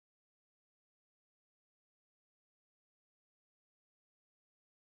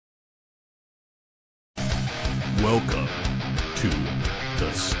Welcome to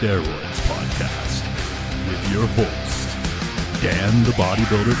the Steroids Podcast with your host, Dan the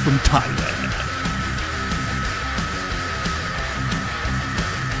Bodybuilder from Thailand.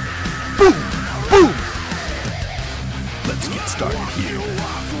 Boom! Boom! Let's get started here.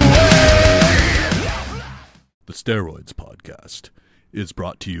 The Steroids Podcast is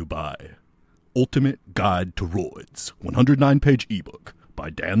brought to you by Ultimate Guide to Roids, 109-page ebook by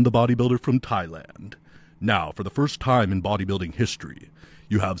Dan the Bodybuilder from Thailand. Now, for the first time in bodybuilding history,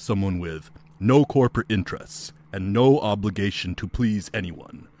 you have someone with no corporate interests and no obligation to please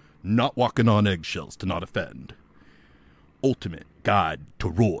anyone, not walking on eggshells to not offend. Ultimate Guide to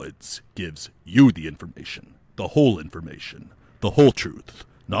Roids gives you the information, the whole truth,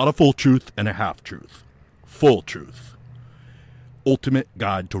 not a full truth and a half truth, full truth. Ultimate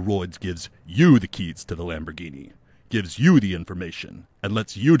Guide to Roids gives you the keys to the Lamborghini, gives you the information, and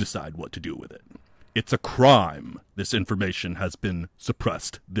lets you decide what to do with it. It's a crime this information has been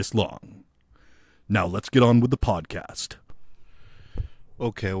suppressed this long. Now let's get on with the podcast.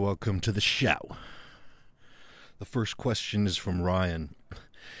 Okay, welcome to the show. The first question is from Ryan.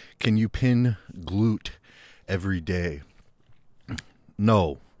 Can you pin glute every day?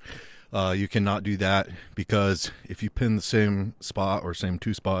 No. You cannot do that because if you pin the same spot or same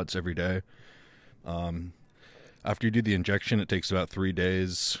two spots every day, after you do the injection, it takes about 3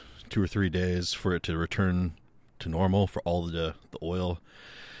 days, 2 or 3 days for it to return to normal, for all the oil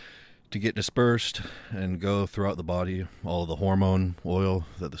to get dispersed and go throughout the body, all of the hormone oil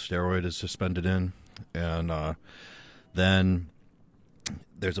that the steroid is suspended in. And then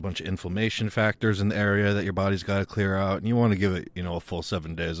there's a bunch of inflammation factors in the area that your body's got to clear out, and you want to give it, a full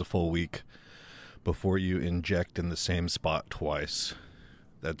 7 days, a full week before you inject in the same spot twice.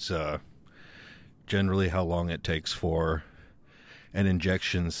 That's generally how long it takes for an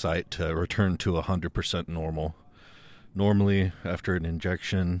injection site to return to 100% normal. Normally, after an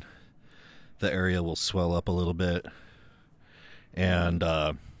injection, the area will swell up a little bit and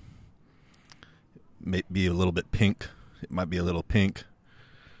may be a little bit pink. It might be a little pink.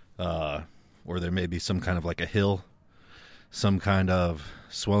 Or there may be some kind of like a hill, some kind of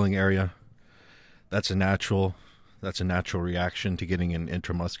swelling area. That's a natural reaction to getting an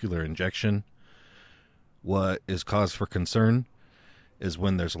intramuscular injection. What is cause for concern is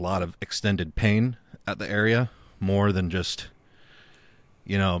when there's a lot of extended pain at the area, more than just,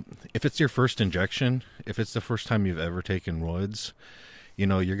 if it's your first injection, if it's the first time you've ever taken roids,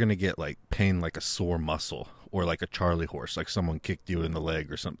 you're going to get like pain like a sore muscle or like a Charlie horse, like someone kicked you in the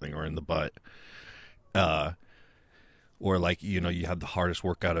leg or something, or in the butt. Or like, you had the hardest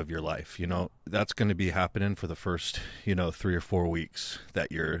workout of your life, that's going to be happening for the first, 3 or 4 weeks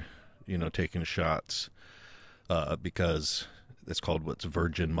that you're, taking shots, because it's called what's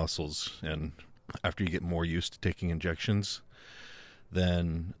virgin muscles. And after you get more used to taking injections,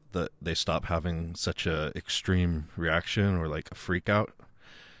 then they stop having such a extreme reaction or like a freak out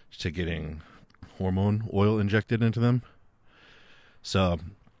to getting hormone oil injected into them. So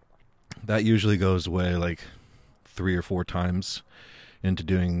that usually goes away like 3 or 4 times into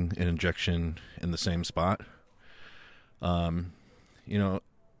doing an injection in the same spot.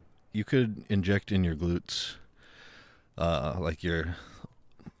 You could inject in your glutes, like your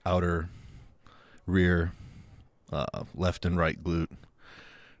outer rear, left and right glute,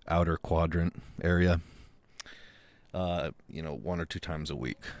 outer quadrant area, 1 or 2 times a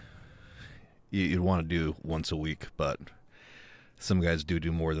week. You'd want to do once a week, but some guys do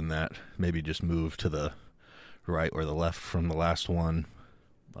more than that. Maybe just move to the right or the left from the last one,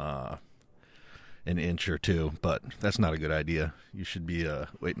 an inch or 2, but that's not a good idea. You should be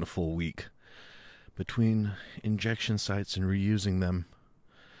waiting a full week between injection sites and reusing them.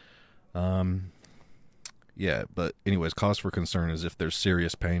 But anyways, cause for concern is if there's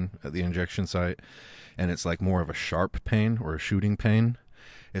serious pain at the injection site and it's like more of a sharp pain or a shooting pain.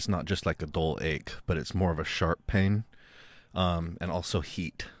 It's not just like a dull ache, but it's more of a sharp pain. And also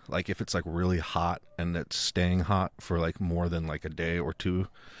heat. Like if it's like really hot and it's staying hot for like more than like a day or 2,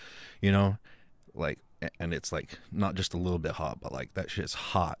 and it's like not just a little bit hot, but like that shit's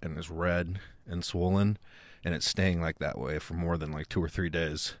hot and is red and swollen and it's staying like that way for more than like 2 or 3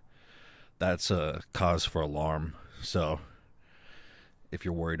 days. That's a cause for alarm. So if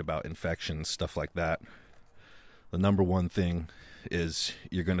you're worried about infections, stuff like that, the number one thing is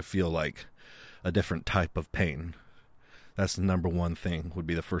you're going to feel like a different type of pain. That's the number one thing, would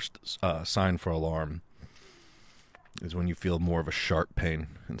be the first sign for alarm, is when you feel more of a sharp pain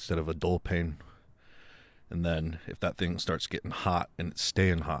instead of a dull pain. And then if that thing starts getting hot and it's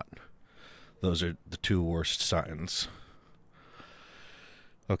staying hot, those are the 2 worst signs.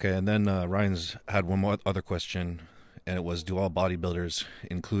 Okay, and then Ryan's had one more other question, and it was, do all bodybuilders,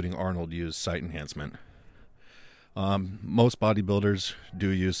 including Arnold, use site enhancement? Most bodybuilders do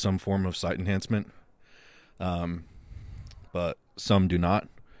use some form of site enhancement, but some do not.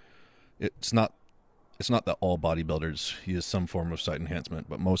 It's not it's not that all bodybuilders use some form of site enhancement,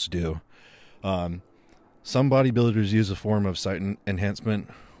 but most do. Some bodybuilders use a form of site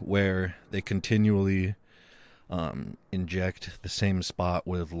enhancement where they continually inject the same spot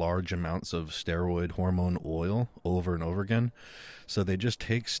with large amounts of steroid hormone oil over and over again. So they just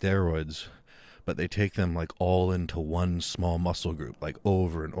take steroids, but they take them like all into one small muscle group, like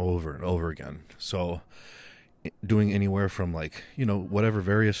over and over and over again. So doing anywhere from like, whatever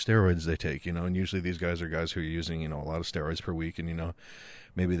various steroids they take, and usually these guys are guys who are using, a lot of steroids per week, and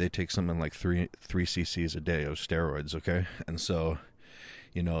maybe they take something like three cc's a day of steroids, okay? And so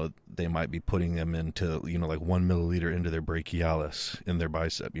they might be putting them into, like 1 milliliter into their brachialis in their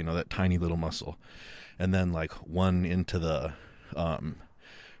bicep, that tiny little muscle. And then like one into the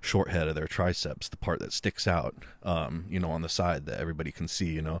short head of their triceps, the part that sticks out, on the side that everybody can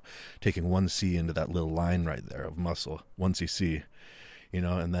see, taking 1C into that little line right there of muscle, 1cc,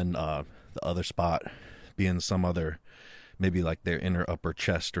 and then the other spot being some other, maybe like their inner upper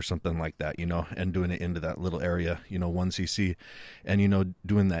chest or something like that, and doing it into that little area, 1cc, and,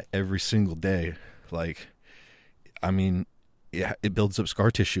 doing that every single day. Like, I mean, yeah, it builds up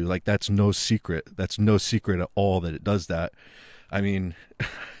scar tissue. Like, that's no secret. That's no secret at all that it does that. I mean,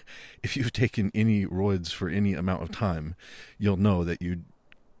 if you've taken any roids for any amount of time, you'll know that you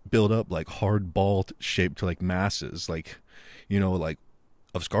build up like hard ball shaped like masses, like, like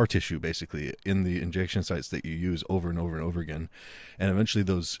of scar tissue basically in the injection sites that you use over and over and over again. And eventually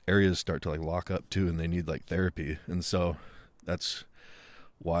those areas start to like lock up too, and they need like therapy. And so that's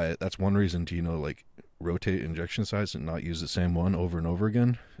one reason to, like rotate injection sites and not use the same one over and over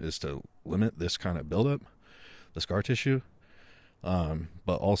again, is to limit this kind of buildup, the scar tissue.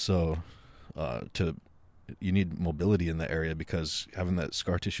 But also you need mobility in the area, because having that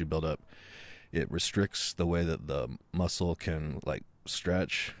scar tissue buildup, it restricts the way that the muscle can like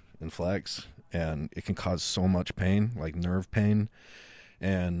stretch and flex, and it can cause so much pain, like nerve pain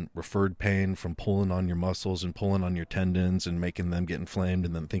and referred pain from pulling on your muscles and pulling on your tendons and making them get inflamed,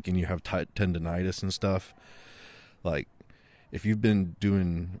 and then thinking you have tendonitis and stuff. Like, if you've been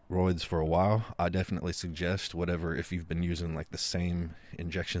doing roids for a while, I definitely suggest if you've been using like the same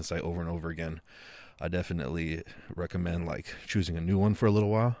injection site over and over again, I definitely recommend like choosing a new one for a little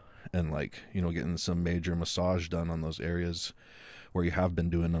while, and like, getting some major massage done on those areas where you have been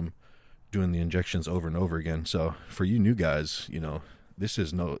doing the injections over and over again. So for you new guys, this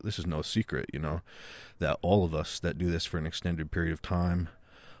is no secret, that all of us that do this for an extended period of time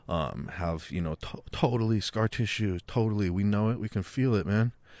have, totally scar tissue. Totally. We know it. We can feel it,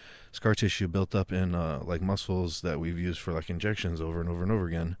 man. Scar tissue built up in like muscles that we've used for like injections over and over and over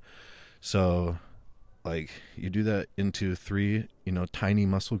again. So like, you do that into 3, tiny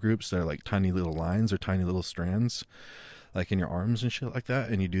muscle groups that are like tiny little lines or tiny little strands, like in your arms and shit like that.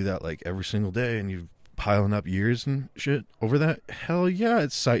 And you do that like every single day, and you're piling up years and shit over that. Hell yeah,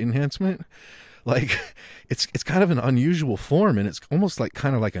 it's site enhancement. Like, it's kind of an unusual form, and it's almost like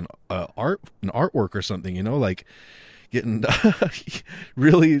kind of like an artwork or something, like getting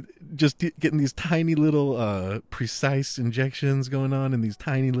really just getting these tiny little precise injections going on in these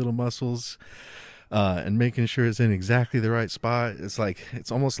tiny little muscles, and making sure it's in exactly the right spot. It's like,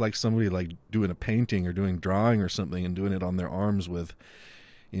 it's almost like somebody like doing a painting or doing drawing or something, and doing it on their arms with,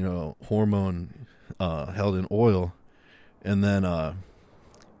 hormone held in oil, and then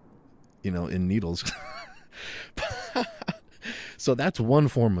in needles. So that's one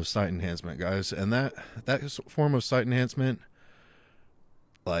form of site enhancement, guys. And that form of site enhancement,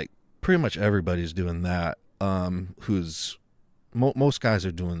 like, pretty much everybody's doing that. Most guys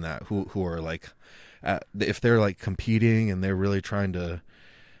are doing that who are like, if they're like competing and they're really trying to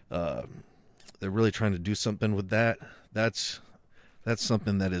do something with that, that's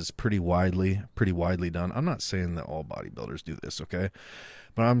something that is pretty widely done. I'm not saying that all bodybuilders do this, okay?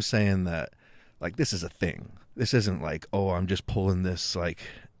 But I'm saying that, like, this is a thing. This isn't like, oh, I'm just pulling this like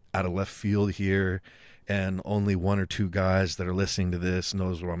out of left field here, and only 1 or 2 guys that are listening to this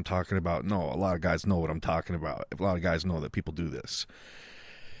knows what I'm talking about. No, a lot of guys know what I'm talking about. A lot of guys know that people do this,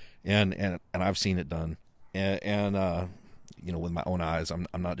 and I've seen it done, and with my own eyes. I'm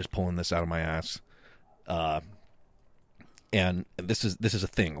not just pulling this out of my ass. And this is a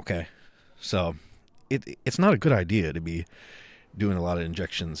thing, okay? So it's not a good idea to be doing a lot of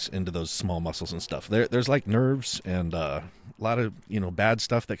injections into those small muscles and stuff. There's like nerves and a lot of bad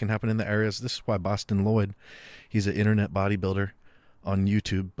stuff that can happen in the areas. This is why Boston Lloyd, he's an internet bodybuilder. on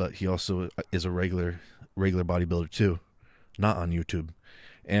YouTube, but he also is a regular bodybuilder too, not on YouTube.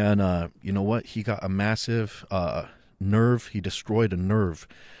 And you know what? He got a massive nerve. He destroyed a nerve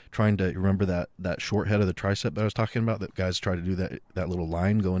trying to remember that short head of the tricep that I was talking about. That guys try to do that little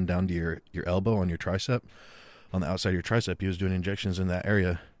line going down to your elbow on your tricep, on the outside of your tricep. He was doing injections in that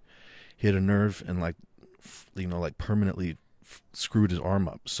area. He hit a nerve and like permanently screwed his arm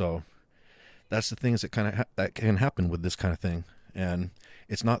up. So that's the things that that can happen with this kind of thing, and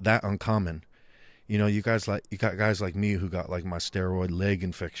it's not that uncommon. You know, you got guys like me who got like my steroid leg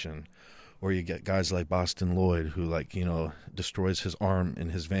infection, or you get guys like Boston Lloyd who destroys his arm in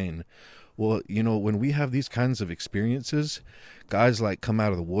his vein. Well, when we have these kinds of experiences, guys come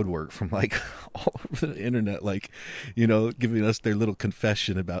out of the woodwork from all over the internet, giving us their little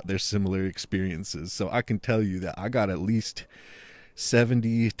confession about their similar experiences. So I can tell you that I got at least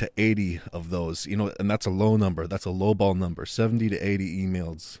 70 to 80 of those, and that's a low number. That's a low ball number, 70 to 80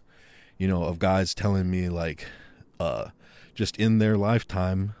 emails, of guys telling me just in their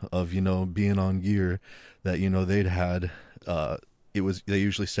lifetime of, being on gear that, they'd had, they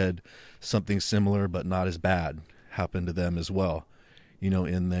usually said something similar, but not as bad happened to them as well,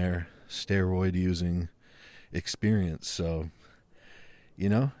 in their steroid using experience. So,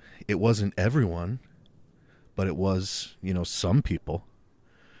 it wasn't everyone, but it was, some people.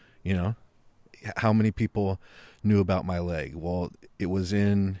 How many people knew about my leg? Well, it was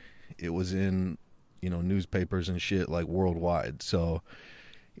in newspapers and shit worldwide. So,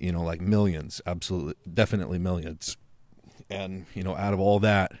 millions, absolutely, definitely millions. And, out of all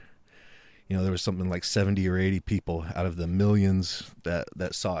that, there was something like 70 or 80 people out of the millions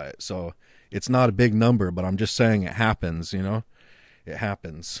that saw it. So it's not a big number, but I'm just saying it happens, it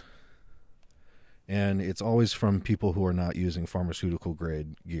happens. And it's always from people who are not using pharmaceutical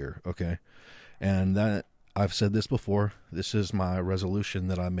grade gear. Okay. And that, I've said this before, this is my resolution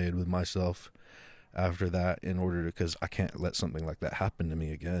that I made with myself after that, because I can't let something like that happen to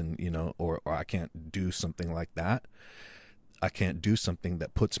me again, or I can't do something like that. I can't do something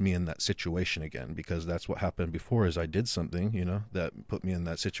that puts me in that situation again, because that's what happened before, is I did something, that put me in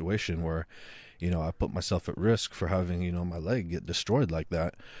that situation where, I put myself at risk for having, my leg get destroyed like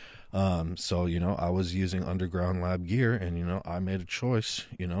that. So, I was using underground lab gear, and, I made a choice,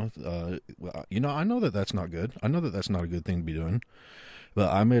 I know that that's not good. I know that that's not a good thing to be doing,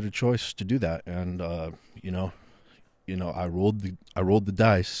 but I made a choice to do that. And, I rolled the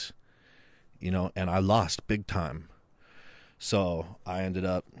dice, and I lost big time. So I ended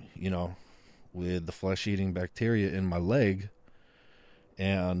up, with the flesh-eating bacteria in my leg,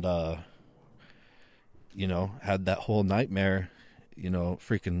 and, had that whole nightmare,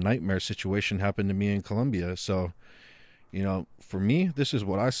 freaking nightmare situation happen to me in Colombia. So, for me, this is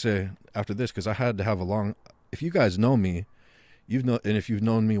what I say after this, because I had to have if you guys know me, and if you've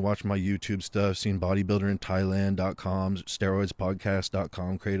known me, watch my YouTube stuff, seen bodybuilderinthailand.com,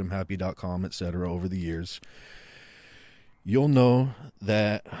 steroidspodcast.com, kratomhappy.com, etc. over the years, you'll know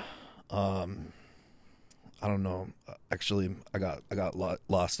that, I don't know. Actually, I got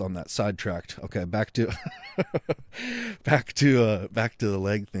lost on that, sidetracked. Okay, back to the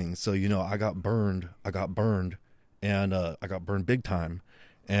leg thing. So, I got burned, and I got burned big time,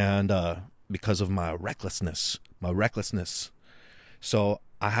 and because of my recklessness. So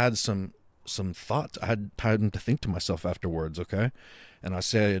I had some thoughts. I had time to think to myself afterwards. Okay, and I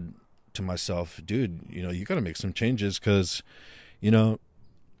said to myself, dude, you got to make some changes, because,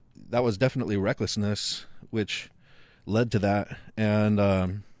 that was definitely recklessness, which led to that. And, I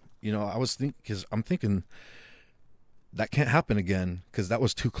was I'm thinking that can't happen again, because that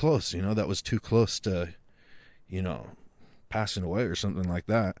was too close, that was too close to, passing away or something like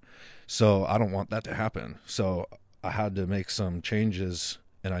that. So I don't want that to happen. So I had to make some changes,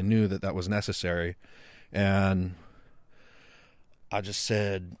 and I knew that was necessary. And I just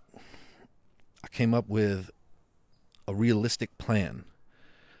said, I came up with a realistic plan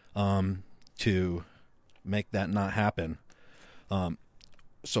to make that not happen.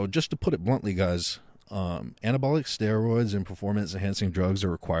 So just to put it bluntly, guys, anabolic steroids and performance enhancing drugs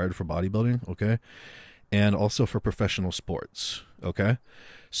are required for bodybuilding, okay? And also for professional sports, okay?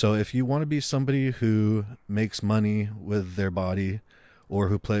 So if you want to be somebody who makes money with their body, or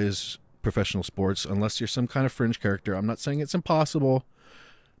who plays professional sports, unless you're some kind of fringe character, I'm not saying it's impossible,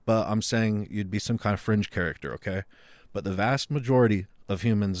 but I'm saying you'd be some kind of fringe character, okay? But the vast majority of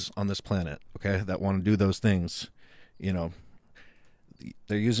humans on this planet, okay, that want to do those things, they're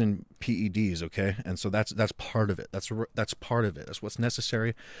using PEDs, okay? And so that's part of it. That's part of it. That's what's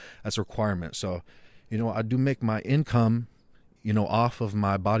necessary. That's a requirement. So, I do make my income, off of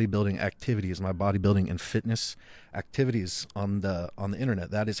my bodybuilding activities, my bodybuilding and fitness activities on the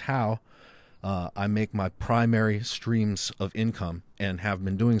internet. That is how I make my primary streams of income, and have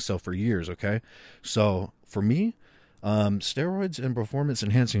been doing so for years. Okay, so for me, steroids and performance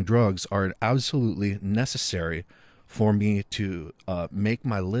enhancing drugs are absolutely necessary for me to make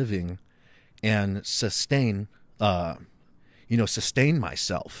my living and sustain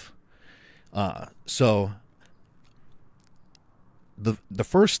myself. So the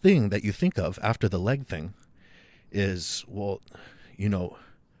first thing that you think of after the leg thing is, well,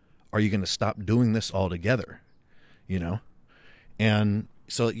 are you going to stop doing this altogether? And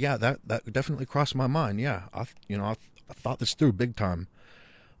so, yeah, that definitely crossed my mind. Yeah, I thought this through big time.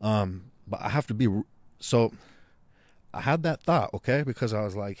 But I have to be, so I had that thought, okay, because I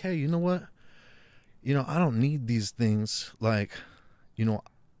was like, hey, you know what? I don't need these things. Like,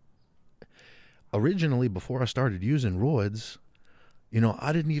 originally, before I started using roids,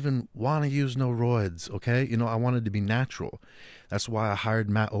 I didn't even want to use no roids, okay? I wanted to be natural. That's why I hired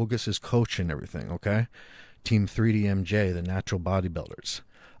Matt Ogus as coach and everything, okay? Team 3DMJ, the natural bodybuilders.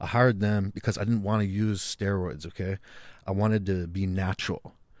 I hired them because I didn't want to use steroids, okay? I wanted to be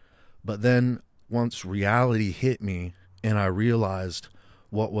natural. But then once reality hit me and I realized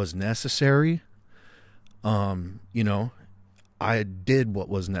what was necessary, I did what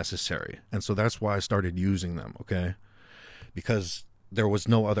was necessary. And so that's why I started using them, okay? Because there was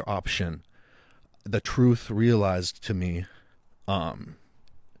no other option. The truth realized to me,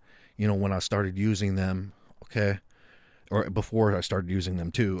 when I started using them, okay, or before I started using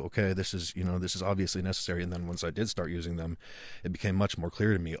them too, okay, this is obviously necessary. And then once I did start using them, it became much more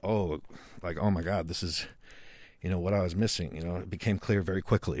clear to me, oh my God, this is, what I was missing. It became clear very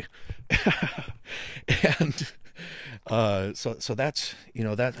quickly. And so that's,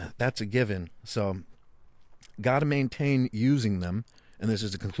 that's a given. So got to maintain using them. And this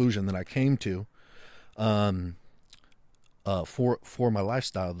is the conclusion that I came to, for my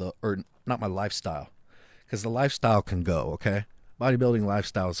lifestyle, or not my lifestyle, because the lifestyle can go, okay? Bodybuilding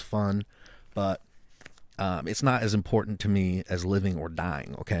lifestyle is fun, but it's not as important to me as living or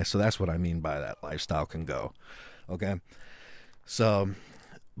dying, okay? So that's what I mean by that. Lifestyle can go, okay? So,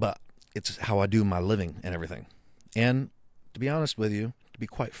 but it's how I do my living and everything. And to be honest with you, to be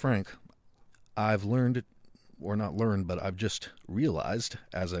quite frank, I've learned, or not learned, but I've just realized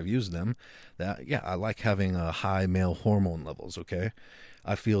as I've used them that, yeah, I like having high male hormone levels, okay?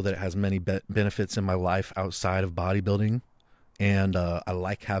 I feel that it has many benefits in my life outside of bodybuilding, and I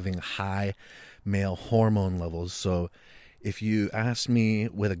like having high male hormone levels. So if you asked me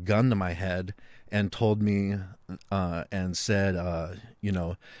with a gun to my head and told me and said,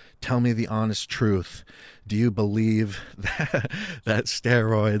 tell me the honest truth, do you believe that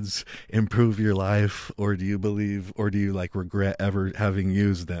steroids improve your life, or do you regret ever having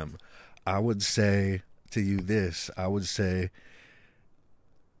used them? I would say to you this. I would say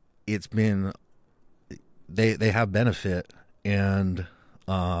it's been, they have benefit, and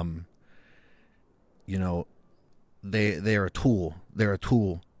they're a tool. They're a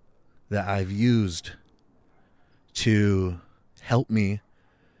tool that I've used to help me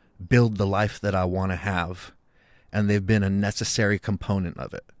build the life that I want to have, and they've been a necessary component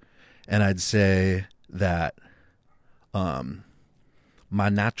of it. And I'd say that my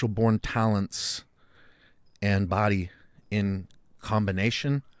natural born talents and body, in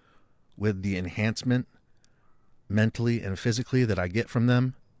combination with the enhancement mentally and physically that I get from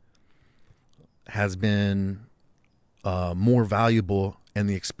them, has been more valuable, and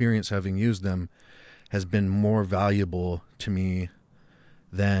the experience having used them has been more valuable to me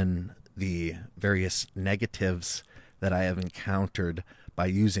than the various negatives that I have encountered by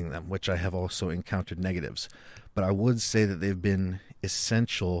using them, which I have also encountered negatives. But I would say that they've been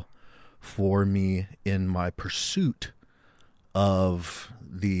essential for me in my pursuit of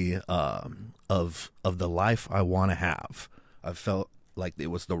the life I want to have. I felt like it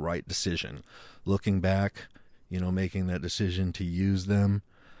was the right decision. Looking back, making that decision to use them,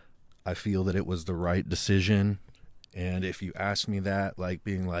 I feel that it was the right decision. And if you ask me that, like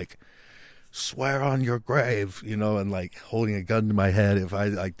being like, swear on your grave, and like holding a gun to my head if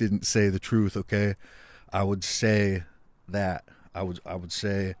I didn't say the truth, okay, I would say that I would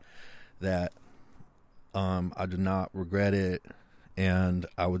say that I do not regret it, and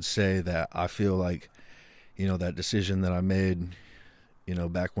I would say that I feel like that decision that I made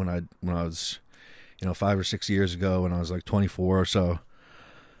back when I was 5 or 6 years ago, when I was like 24 or so,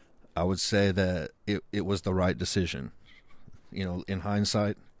 I would say that it was the right decision. In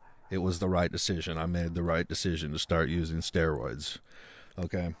hindsight, it was the right decision. I made the right decision to start using steroids.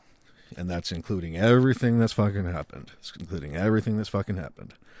 Okay. and that's including everything that's fucking happened. It's including everything that's fucking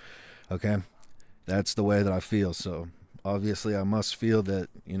happened. Okay? That's the way that I feel. So obviously I must feel that,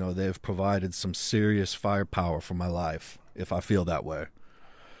 you know, they've provided some serious firepower for my life if I feel that way.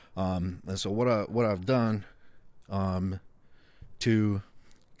 And so what I've done to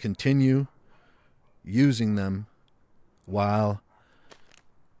continue using them while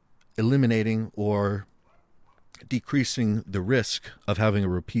eliminating or decreasing the risk of having a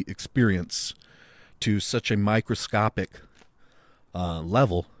repeat experience to such a microscopic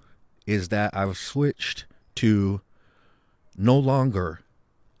level is that I've switched to no longer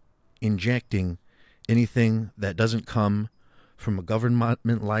injecting anything that doesn't come from a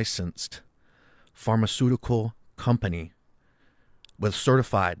government licensed pharmaceutical company with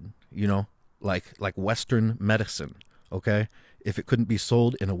certified, you know, like Western medicine. Okay, if it couldn't be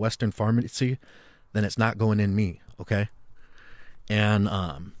sold in a Western pharmacy, then it's not going in me. Okay, and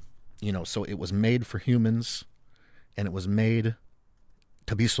you know, so it was made for humans, and it was made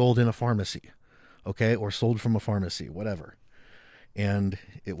to be sold in a pharmacy, okay, or sold from a pharmacy, whatever. And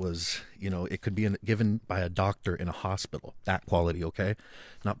it was, you know, it could be given by a doctor in a hospital, that quality, okay?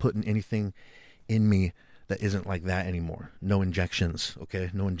 Not putting anything in me that isn't like that anymore. No injections, okay?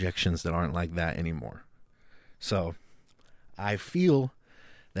 No injections that aren't like that anymore. So I feel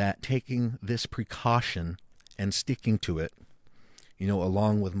that taking this precaution and sticking to it, you know,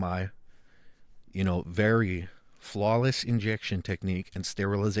 along with my, you know, very flawless injection technique and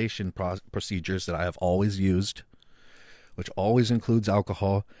sterilization procedures that I have always used, which always includes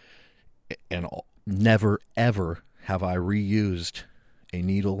alcohol, and never ever have I reused a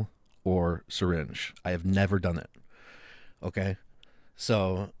needle or syringe. I have never done it. Okay?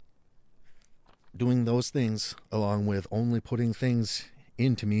 So doing those things along with only putting things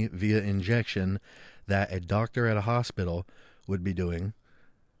into me via injection that a doctor at a hospital would be doing,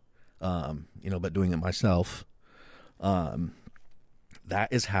 you know, but doing it myself, that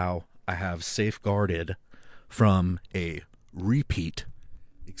is how I have safeguarded from a repeat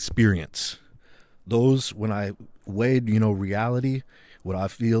experience. Those, when I weighed, you know, reality, what I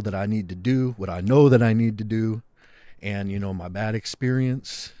feel that I need to do, what I know that I need to do, and, you know, my bad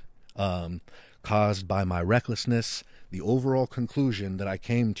experience caused by my recklessness, the overall conclusion that I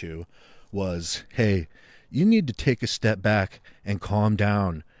came to was, hey, you need to take a step back and calm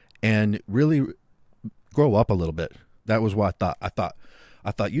down and really grow up a little bit. That was what I thought.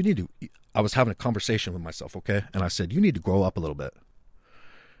 I thought you need to. I was having a conversation with myself, okay, and I said you need to grow up a little bit.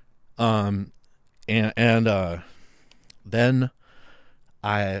 Then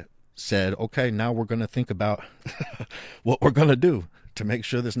I said, okay, now we're going to think about what we're going to do to make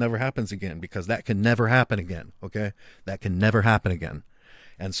sure this never happens again, because that can never happen again. Okay, that can never happen again.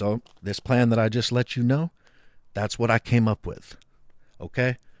 And so this plan that I just let you know, that's what I came up with.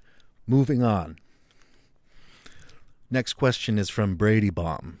 Okay, moving on. Next question is from Brady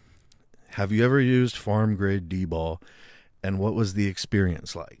Baum. Have you ever used farm grade D-ball, and what was the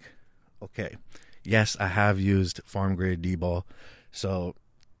experience like? Okay, yes, I have used farm grade D-ball. So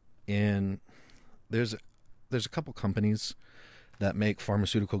there's a couple companies that make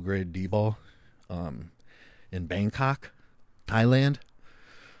pharmaceutical grade D-ball in Bangkok, Thailand.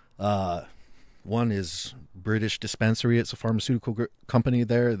 One is British Dispensary. It's a pharmaceutical company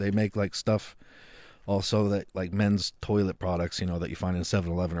there. They make like stuff also that like men's toilet products, you know, that you find in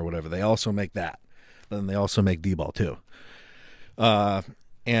 7-Eleven or whatever. They also make that. But then they also make D-ball too. And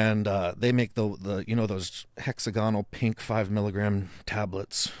they make the you know, those hexagonal pink 5 milligram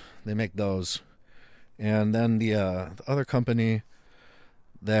tablets. They make those. And then the other company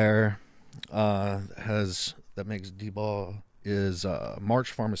there that makes D-ball is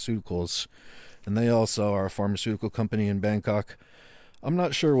March Pharmaceuticals, and they also are a pharmaceutical company in Bangkok. I'm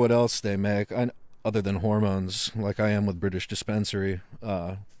not sure what else they make other than hormones, like I am with British Dispensary,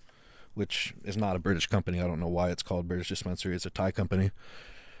 which is not a British company. I don't know why it's called British Dispensary. It's a Thai company.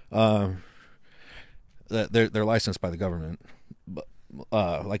 They're licensed by the government, but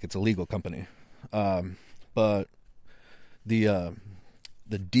like it's a legal company. But the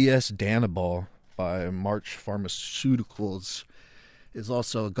DS Danabol by March Pharmaceuticals is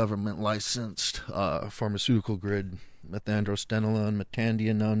also a government licensed pharmaceutical grade methandrostenolone,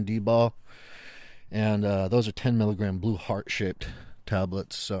 metandianone D-ball, and those are 10 milligram blue heart shaped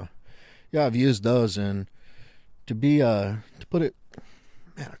tablets. So yeah, I've used those, and to put it,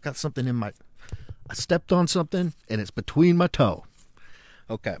 man, I got something I stepped on something and it's between my toe.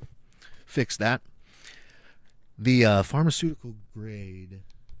 Okay, fix that. The pharmaceutical grade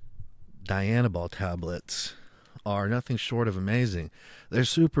Dianabol tablets are nothing short of amazing. They're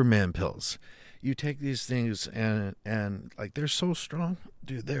Superman pills. you take these things and like they're so strong,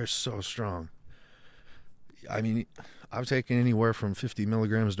 dude. They're so strong. I mean, I've taken anywhere from 50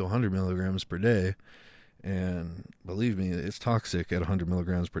 milligrams to 100 milligrams per day, and believe me, it's toxic at 100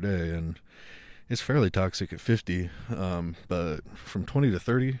 milligrams per day, and it's fairly toxic at 50. But from 20 to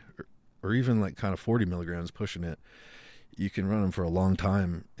 30, or even like kind of 40 milligrams, pushing it, you can run them for a long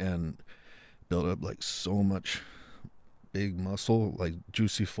time and build up like so much big muscle, like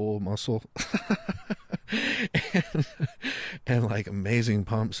juicy full muscle, and like amazing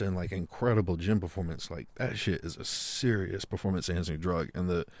pumps and like incredible gym performance. Like that shit is a serious performance enhancing drug, and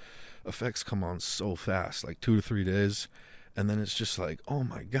the effects come on so fast, like 2 to 3 days, and then it's just like, oh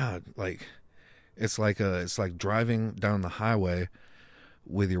my god, like it's like driving down the highway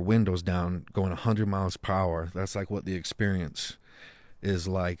with your windows down going 100 miles per hour. That's like what the experience is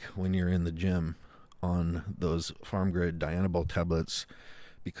like when you're in the gym on those farm grade Dianabol tablets,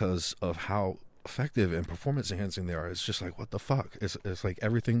 because of how effective and performance enhancing they are. It's just like, what the fuck? It's like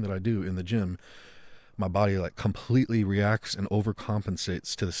everything that I do in the gym, my body like completely reacts and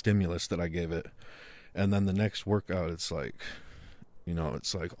overcompensates to the stimulus that I gave it. And then the next workout, it's like, you know,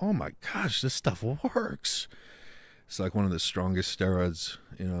 it's like, oh my gosh, this stuff works. It's like one of the strongest steroids.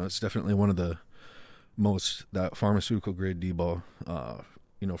 You know, it's definitely one of the most, that pharmaceutical grade D-ball,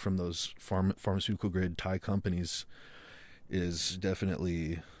 you know, from those pharmaceutical grade Thai companies, is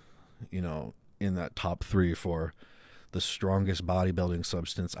definitely, you know, in that top 3 for the strongest bodybuilding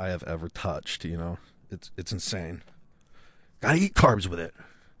substance I have ever touched. You know, it's insane. Gotta eat carbs with it.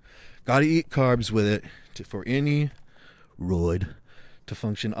 Gotta eat carbs with it for any roid to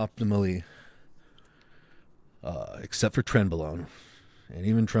function optimally, except for Trenbolone. And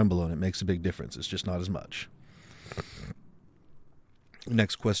even Trenbolone, it makes a big difference. It's just not as much.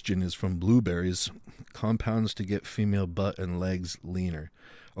 Next question is from Blueberries. Compounds to get female butt and legs leaner.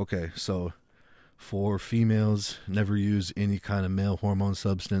 Okay, so for females, never use any kind of male hormone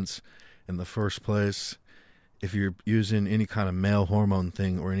substance in the first place. If you're using any kind of male hormone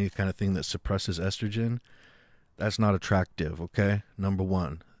thing or any kind of thing that suppresses estrogen, that's not attractive, okay? Number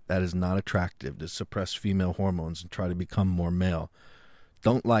one, that is not attractive to suppress female hormones and try to become more male.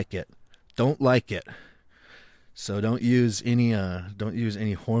 Don't like it. Don't like it. So don't use any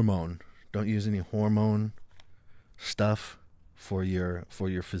hormone. Don't use any hormone stuff for your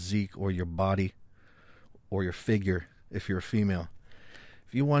physique or your body or your figure if you're a female.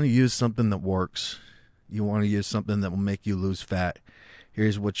 If you want to use something that works, you want to use something that will make you lose fat,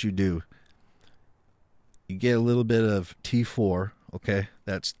 here's what you do. You get a little bit of T4, okay?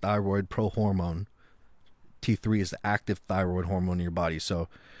 That's thyroid prohormone. T3 is the active thyroid hormone in your body. So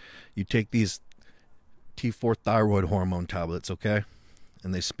you take these T4 thyroid hormone tablets, okay?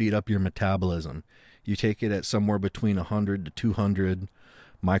 And they speed up your metabolism. You take it at somewhere between 100 to 200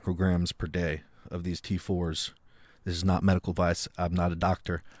 micrograms per day of these T4s. This is not medical advice. I'm not a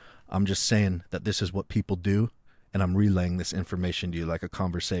doctor. I'm just saying that this is what people do, and I'm relaying this information to you like a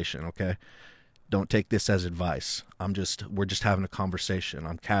conversation, okay? Don't take this as advice. We're just having a conversation.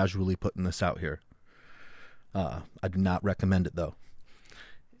 I'm casually putting this out here. I do not recommend it though.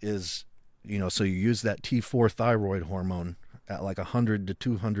 So you use that T4 thyroid hormone at like 100 to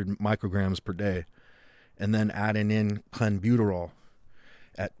 200 micrograms per day, and then adding in clenbuterol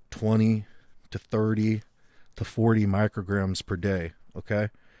at 20 to 30 to 40 micrograms per day, okay?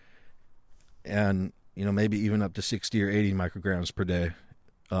 And, maybe even up to 60 or 80 micrograms per day,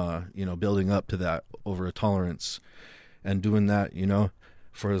 building up to that over a tolerance, and doing that,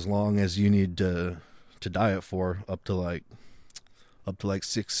 for as long as you need to diet for, up to like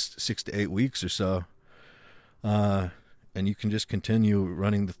 6 to 8 weeks or so. And you can just continue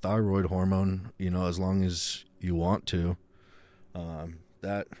running the thyroid hormone, as long as you want to.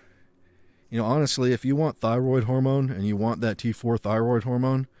 Honestly, if you want thyroid hormone and you want that T4 thyroid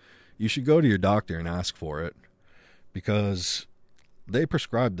hormone, you should go to your doctor and ask for it, because they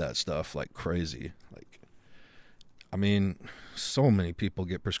prescribe that stuff like crazy. So many people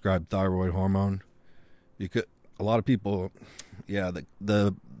get prescribed thyroid hormone. A lot of people,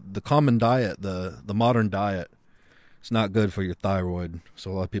 the common diet, the modern diet, it's not good for your thyroid. So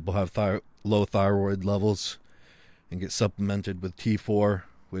a lot of people have low thyroid levels and get supplemented with T4,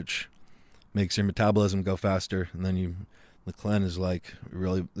 which makes your metabolism go faster. And then the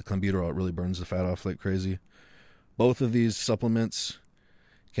clenbuterol really burns the fat off like crazy. Both of these supplements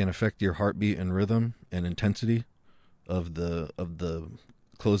can affect your heartbeat and rhythm and intensity of the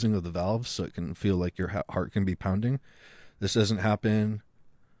closing of the valves, so it can feel like your heart can be pounding. This doesn't happen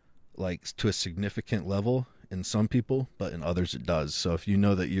to a significant level in some people, but in others it does. So if you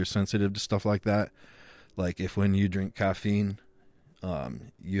know that you're sensitive to stuff like that, like if when you drink caffeine,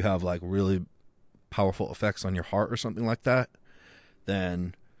 you have really powerful effects on your heart or something like that,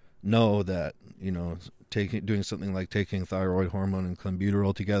 then know that, doing something like taking thyroid hormone and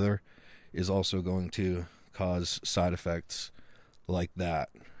clenbuterol together is also going to cause side effects like that.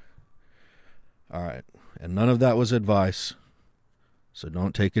 All right. And none of that was advice, so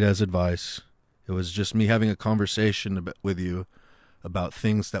don't take it as advice. It was just me having a conversation with you about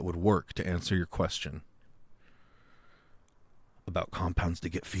things that would work to answer your question about compounds to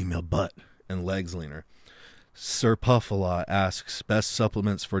get female butt and legs leaner. Sir Puffala asks, best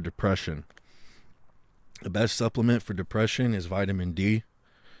supplements for depression. The best supplement for depression is vitamin D.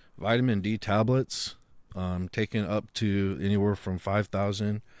 Vitamin D tablets, taken up to anywhere from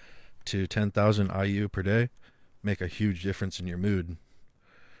 5,000 to 10,000 IU per day, make a huge difference in your mood.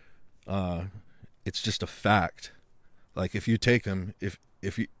 It's just a fact. Like, if you take them, if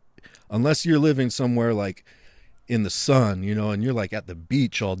you, unless you're living somewhere like in the sun, and you're like at the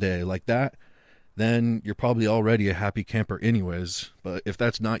beach all day like that, then you're probably already a happy camper anyways. But if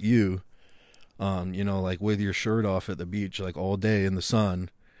that's not you, like with your shirt off at the beach like all day in the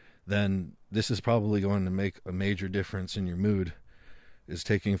sun, then this is probably going to make a major difference in your mood, is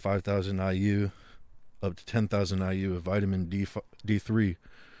taking 5,000 IU up to 10,000 IU of vitamin D3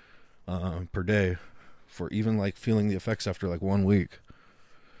 per day for even like feeling the effects after like 1 week.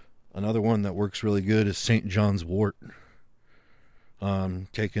 Another one that works really good is St. John's wort.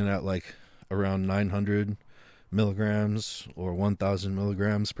 Taken at like around 900 milligrams or 1,000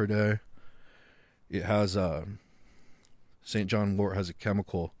 milligrams per day. It has St. John wort has a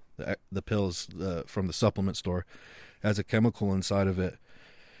chemical. The pills from the supplement store has a chemical inside of it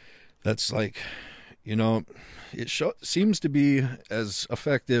that's like, it seems to be as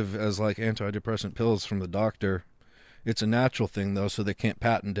effective as like antidepressant pills from the doctor. It's a natural thing though, so they can't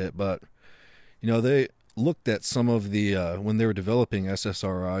patent it. But they looked at some of the when they were developing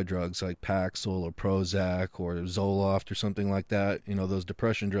SSRI drugs like Paxil or Prozac or Zoloft or something like that, those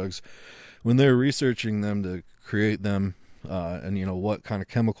depression drugs, when they were researching them to create them, and what kind of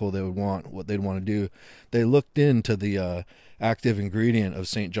chemical they would want, what they'd want to do, they looked into the active ingredient of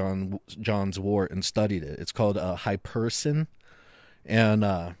St. John's wort and studied it. It's called hypericin,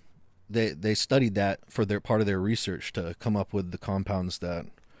 and they studied that for their part of their research to come up with the compounds that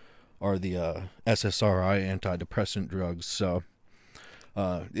are the SSRI antidepressant drugs. So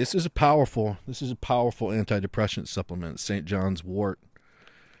this is a powerful antidepressant supplement, St. John's wort.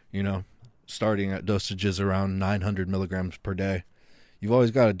 Starting at dosages around 900 milligrams per day. You've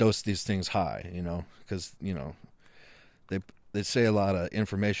always got to dose these things high, because they say a lot of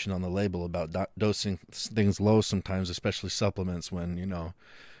information on the label about dosing things low sometimes, especially supplements, when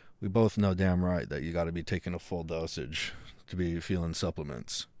we both know damn right that you got to be taking a full dosage to be feeling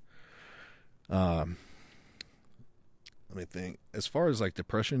supplements. Let me think. As far as like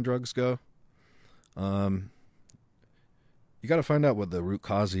depression drugs go, you got to find out what the root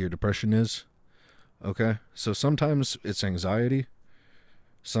cause of your depression is. Okay, so sometimes it's anxiety,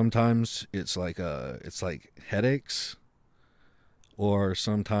 sometimes it's like headaches, or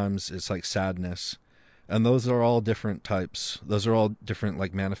sometimes it's like sadness, and those are all different types. Those are all different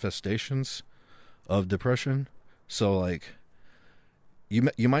like manifestations of depression. So like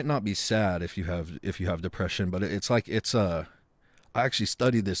you might not be sad if you have depression, but I actually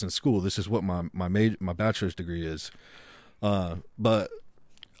studied this in school. This is what my bachelor's degree is. But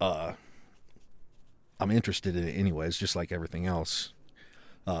I'm interested in it anyways, just like everything else,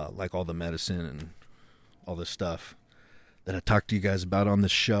 like all the medicine and all this stuff that I talked to you guys about on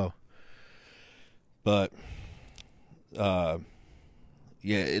this show. But yeah,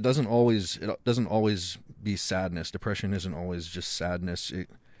 it doesn't always be sadness. Depression isn't always just sadness.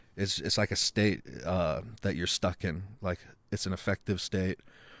 It's like a state that you're stuck in. Like, it's an affective state,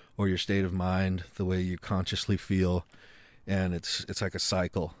 or your state of mind, the way you consciously feel. And it's like a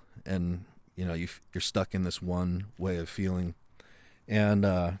cycle, and you're stuck in this one way of feeling, and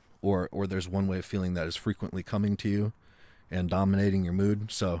or there's one way of feeling that is frequently coming to you and dominating your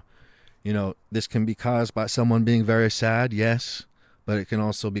mood. So this can be caused by someone being very sad, yes, but it can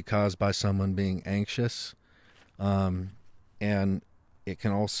also be caused by someone being anxious, and it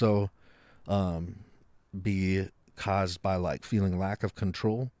can also be caused by like feeling lack of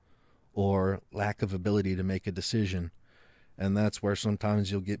control or lack of ability to make a decision. And that's where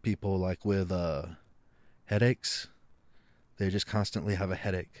sometimes you'll get people like with headaches. They just constantly have a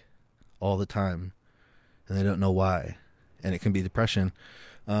headache all the time, and they don't know why. And it can be depression,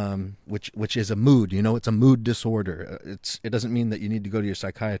 which is a mood. It's a mood disorder. It doesn't mean that you need to go to your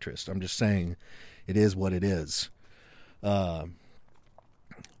psychiatrist. I'm just saying it is what it is. But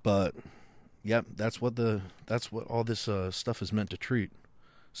yep, that's what all this stuff is meant to treat.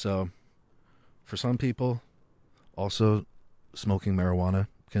 So For some people, also smoking marijuana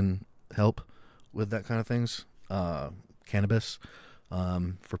can help with that kind of things. Cannabis.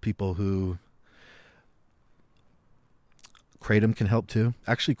 For people who kratom can help too.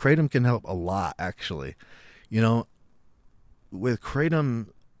 Actually, kratom can help a lot. Actually, with kratom,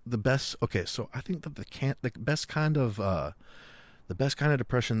 the best. Okay, so I think that the best kind of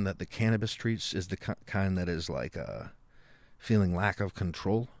depression that the cannabis treats is the kind that is like feeling lack of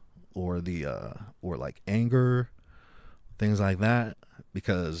control, or or like anger, things like that,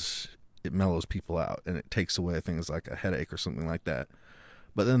 because it mellows people out and it takes away things like a headache or something like that.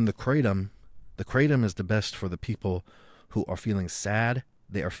 But then the kratom is the best for the people who are feeling sad.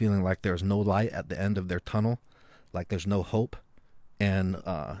 They are feeling like there's no light at the end of their tunnel, like there's no hope, and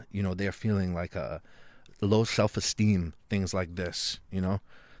they are feeling like a low self-esteem, things like this.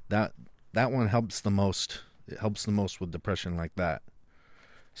 That one helps the most. It helps the most with depression like that.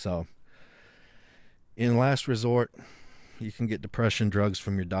 So, in last resort, you can get depression drugs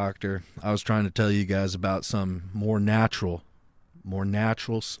from your doctor. I was trying to tell you guys about some more natural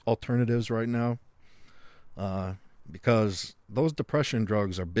alternatives right now, because those depression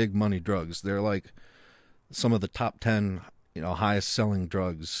drugs are big money drugs. They're like some of the top 10, highest selling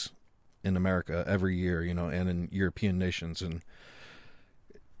drugs in America every year, and in European nations. And,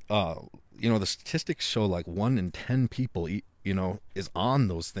 the statistics show like 1 in 10 people, is on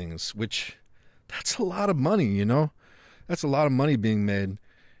those things, which that's a lot of money, That's a lot of money being made.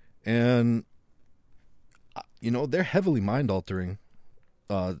 And, they're heavily mind altering.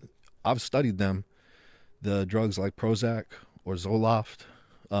 I've studied them. The drugs like Prozac or Zoloft,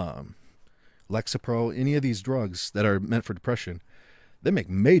 Lexapro, any of these drugs that are meant for depression, they make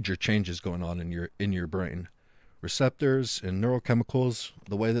major changes going on in your brain. Receptors and neurochemicals,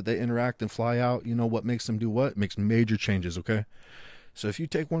 the way that they interact and fly out, what makes them do what? It makes major changes, okay? So if you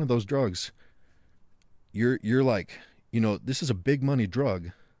take one of those drugs, you're like, this is a big money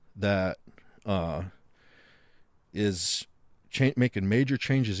drug that is making major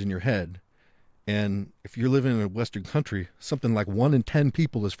changes in your head. And if you're living in a Western country, something like 1 in 10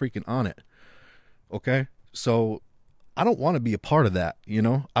 people is freaking on it. Okay? So I don't want to be a part of that,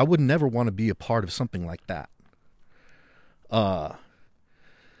 I would never want to be a part of something like that.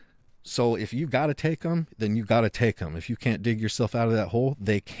 So if you got to take them, then you got to take them. If you can't dig yourself out of that hole,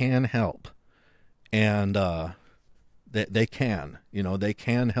 they can help. And they can, they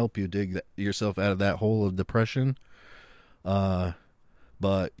can help you dig yourself out of that hole of depression.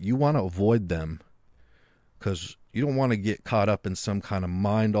 But you want to avoid them, because you don't want to get caught up in some kind of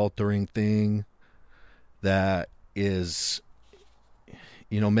mind-altering thing that is,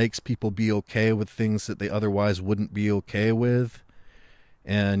 makes people be okay with things that they otherwise wouldn't be okay with.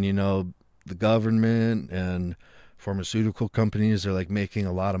 And, the government and pharmaceutical companies are like making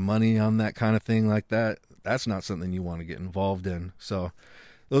a lot of money on that kind of thing like that. That's not something you want to get involved in. So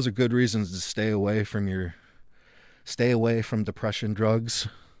those are good reasons to stay away from depression drugs.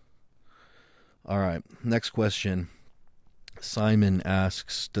 All right, next question. Simon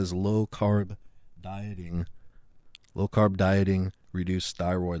asks, does low carb dieting reduce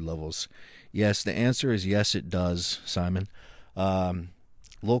thyroid levels? Yes, the answer is yes, it does, Simon.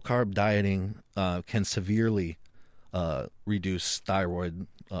 Low carb dieting can severely reduce thyroid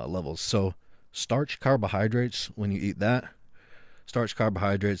levels. So starch carbohydrates, when you eat that, starch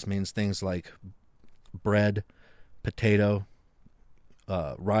carbohydrates means things like bread, potato,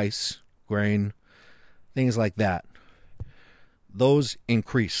 rice, grain, things like that. Those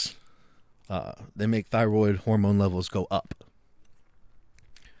increase. They make thyroid hormone levels go up.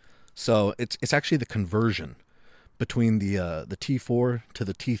 So it's actually the conversion between the T4 to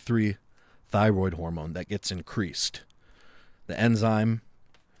the T3 thyroid hormone that gets increased. The enzyme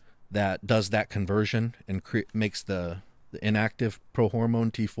that does that conversion and makes the inactive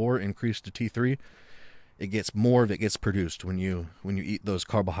prohormone T4 increase to T3. It gets more of it gets produced when you eat those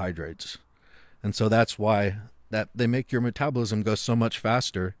carbohydrates. And so that's why that they make your metabolism go so much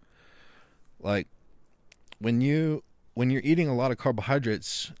faster. Like when you're eating a lot of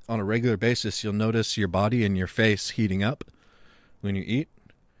carbohydrates on a regular basis, you'll notice your body and your face heating up when you eat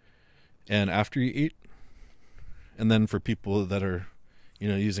and after you eat. And then for people that are,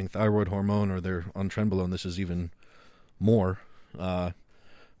 using thyroid hormone or they're on trenbolone, this is even more.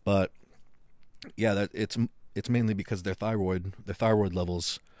 But yeah, that it's mainly because their thyroid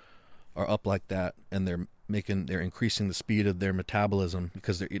levels are up like that, and they're increasing the speed of their metabolism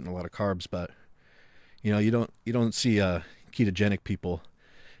because they're eating a lot of carbs. But you don't see ketogenic people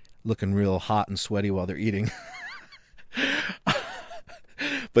looking real hot and sweaty while they're eating.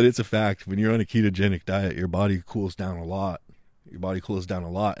 But it's a fact, when you're on a ketogenic diet, your body cools down a lot. Your body cools down a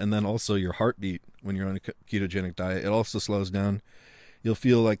lot. And then also your heartbeat when you're on a ketogenic diet, it also slows down. You'll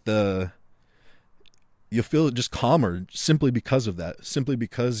feel like you'll feel just calmer simply because of that. Simply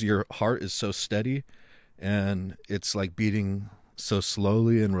because your heart is so steady and it's like beating so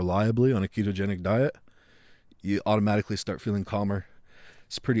slowly and reliably on a ketogenic diet, you automatically start feeling calmer.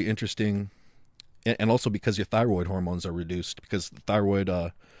 It's pretty interesting. And also because your thyroid hormones are reduced, because the thyroid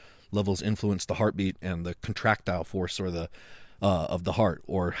levels influence the heartbeat and the contractile force or the of the heart,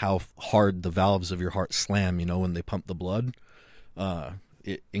 or how hard the valves of your heart slam, when they pump the blood.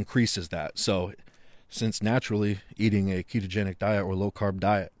 It increases that. So since naturally eating a ketogenic diet or low carb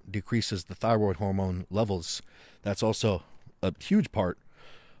diet decreases the thyroid hormone levels, that's also a huge part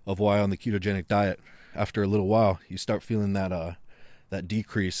of why on the ketogenic diet, after a little while, you start feeling that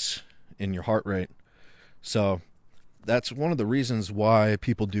decrease in your heart rate. So that's one of the reasons why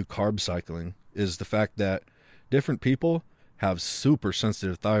people do carb cycling, is the fact that different people have super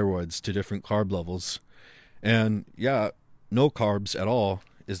sensitive thyroids to different carb levels. And yeah, no carbs at all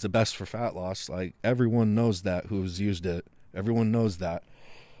is the best for fat loss. Like, everyone knows that who's used it. Everyone knows that.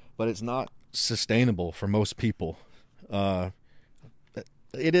 But it's not sustainable for most people.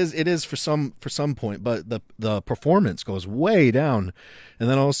 It is for some point, but the performance goes way down. And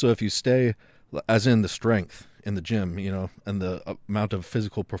then also if you stay, as in the strength in the gym, and the amount of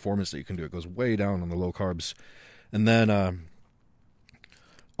physical performance that you can do, it goes way down on the low carbs. And then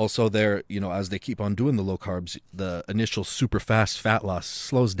also there, as they keep on doing the low carbs, the initial super fast fat loss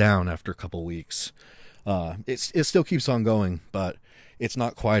slows down after a couple weeks. It still keeps on going, but it's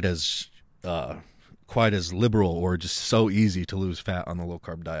not quite as liberal or just so easy to lose fat on the low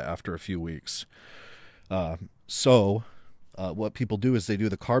carb diet after a few weeks. So what people do is they do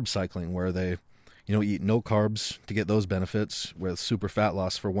the carb cycling, where they eat no carbs to get those benefits with super fat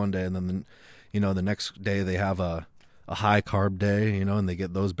loss for one day, and then the next day they have a high carb day, and they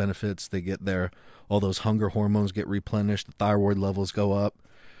get those benefits. They get all those hunger hormones get replenished, the thyroid levels go up,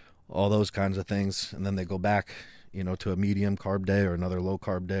 all those kinds of things. And then they go back, to a medium carb day or another low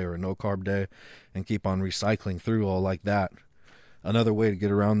carb day or a no carb day, and keep on recycling through all like that. Another way to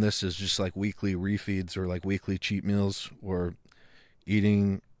get around this is just like weekly refeeds, or like weekly cheat meals, or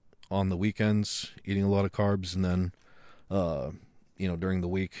eating on the weekends, eating a lot of carbs, and then, during the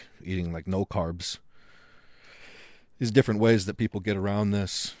week, eating like no carbs. These different ways that people get around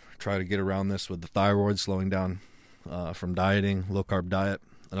this, try to get around this with the thyroid slowing down from dieting, low carb diet.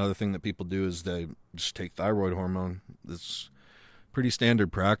 Another thing that people do is they just take thyroid hormone. It's pretty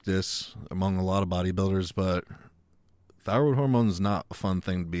standard practice among a lot of bodybuilders, but thyroid hormone is not a fun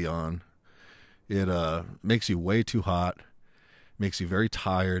thing to be on. It makes you way too hot, makes you very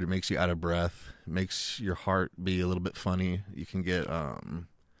tired, it makes you out of breath, it makes your heart be a little bit funny. You can get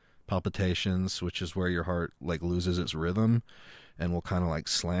palpitations, which is where your heart like loses its rhythm and will kind of like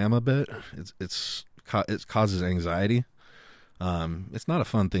slam a bit. It causes anxiety. It's not a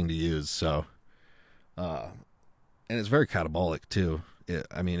fun thing to use. So, and it's very catabolic too.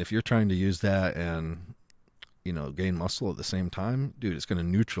 If you're trying to use that and gain muscle at the same time, dude, it's going to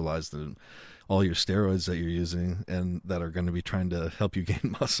neutralize all your steroids that you're using and that are going to be trying to help you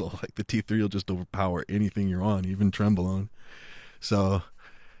gain muscle. Like the T3 will just overpower anything you're on, even Trenbolone. So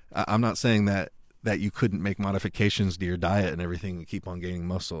I'm not saying that you couldn't make modifications to your diet and everything to keep on gaining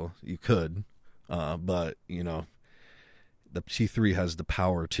muscle. You could, but the T3 has the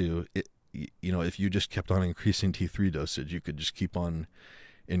power to, if you just kept on increasing T3 dosage, you could just keep on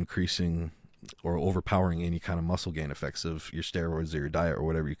increasing or overpowering any kind of muscle gain effects of your steroids or your diet or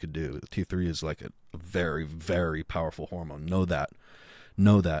whatever you could do. The T3 is like a very, very powerful hormone. Know that.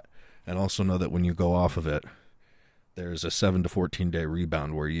 And also know that when you go off of it, there's a 7 to 14 day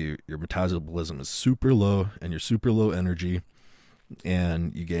rebound where your metabolism is super low and you're super low energy,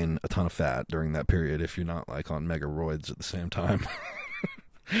 and you gain a ton of fat during that period if you're not like on mega roids at the same time.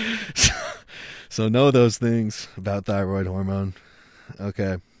 So know those things about thyroid hormone.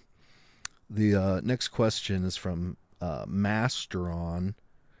 Okay. The next question is from Masteron,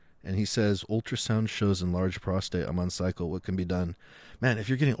 and he says, ultrasound shows enlarged prostate. I'm on cycle. What can be done? Man, if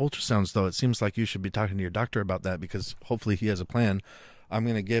you're getting ultrasounds, though, it seems like you should be talking to your doctor about that, because hopefully he has a plan. I'm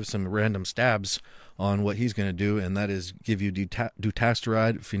going to give some random stabs on what he's going to do, and that is give you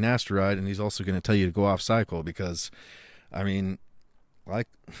dutasteride, finasteride, and he's also going to tell you to go off cycle, because, the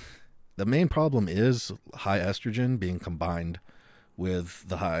main problem is high estrogen being combined with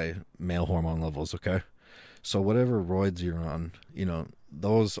the high male hormone levels, okay? So whatever roids you're on,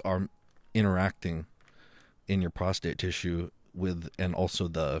 those are interacting in your prostate tissue with, and also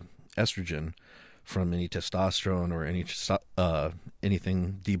the estrogen from any testosterone or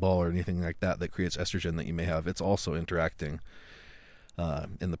anything D-bol or anything like that that creates estrogen that you may have. It's also interacting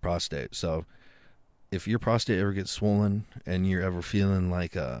in the prostate. So if your prostate ever gets swollen and you're ever feeling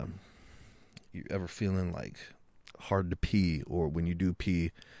like hard to pee, or when you do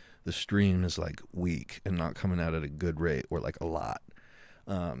pee, the stream is like weak and not coming out at a good rate or like a lot,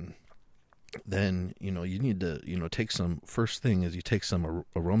 then, you need to, take some, first thing is you take some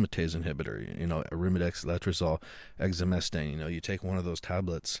aromatase inhibitor, Arimidex, letrozole, exemestane, you take one of those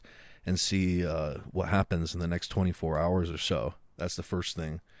tablets and see what happens in the next 24 hours or so. That's the first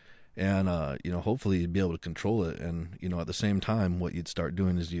thing. And, hopefully you'd be able to control it. And, at the same time, what you'd start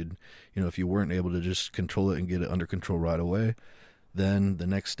doing is if you weren't able to just control it and get it under control right away, then the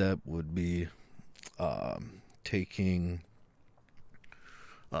next step would be taking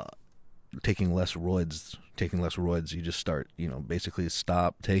less roids. You just start, basically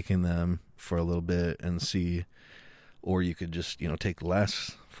stop taking them for a little bit and see, or you could just, take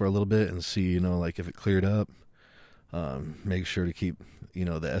less for a little bit and see, like if it cleared up. Make sure to keep, the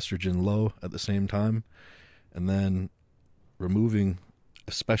estrogen low at the same time, and then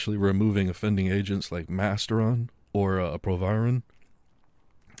especially removing offending agents like Masteron or Proviron,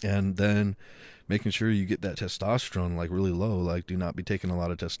 and then making sure you get that testosterone like really low. Like, do not be taking a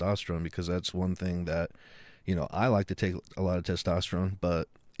lot of testosterone, because that's one thing that, I like to take a lot of testosterone, but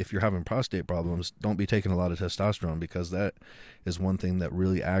if you're having prostate problems, don't be taking a lot of testosterone, because that is one thing that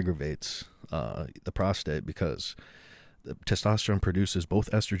really aggravates the prostate, because the testosterone produces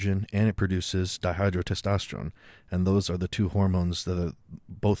both estrogen and it produces dihydrotestosterone, and those are the two hormones that are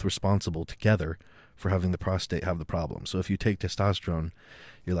both responsible together for having the prostate have the problem. So if you take testosterone,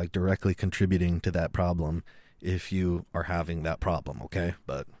 you're like directly contributing to that problem if you are having that problem, okay?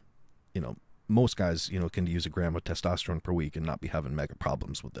 But, most guys, can use a gram of testosterone per week and not be having mega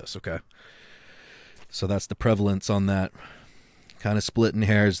problems with this, okay? So that's the prevalence on that. Kind of splitting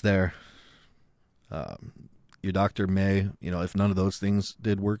hairs there. Your doctor may, if none of those things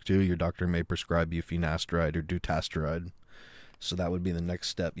did work too, your doctor may prescribe you finasteride or dutasteride. So that would be the next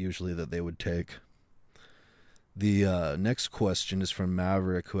step usually that they would take. The next question is from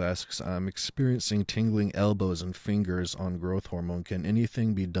Maverick, who asks, I'm experiencing tingling elbows and fingers on growth hormone. Can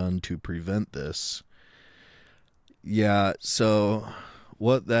anything be done to prevent this? Yeah, so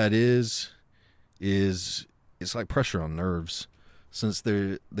what that is it's like pressure on nerves. Since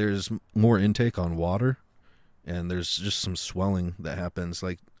there's more intake on water, and there's just some swelling that happens,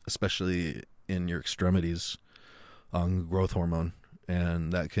 like especially in your extremities on growth hormone,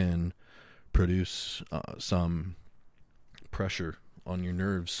 and that can produce some pressure on your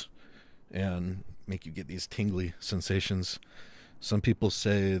nerves and make you get these tingly sensations. Some people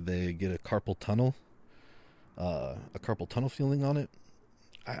say they get a carpal tunnel feeling on it.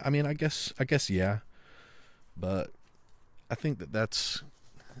 I mean, I guess yeah, but I think that's,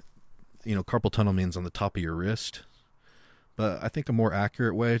 carpal tunnel means on the top of your wrist, but I think a more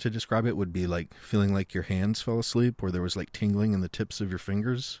accurate way to describe it would be like feeling like your hands fell asleep, or there was like tingling in the tips of your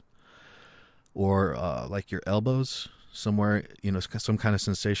fingers, or like your elbows somewhere, some kind of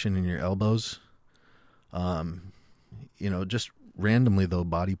sensation in your elbows. Just randomly though,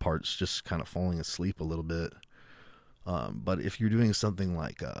 body parts just kind of falling asleep a little bit. But if you're doing something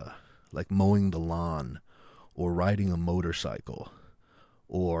like mowing the lawn, or riding a motorcycle,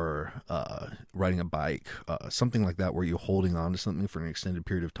 or riding a bike, something like that where you're holding on to something for an extended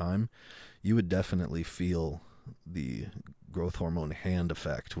period of time, you would definitely feel the growth hormone hand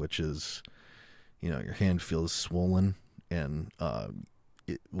effect, which is, your hand feels swollen, and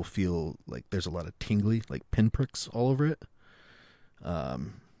it will feel like there's a lot of tingly, like pinpricks all over it.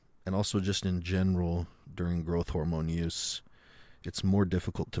 And also just in general, during growth hormone use, it's more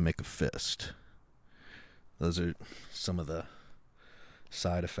difficult to make a fist. Those are some of the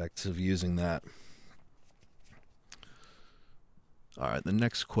side effects of using that. All right, the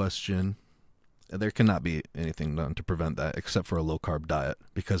next question. There cannot be anything done to prevent that except for a low-carb diet,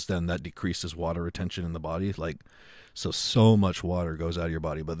 because then that decreases water retention in the body. So much water goes out of your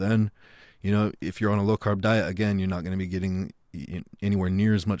body. But then, if you're on a low-carb diet, again, you're not going to be getting anywhere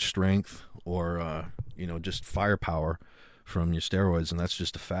near as much strength or, just firepower from your steroids, and that's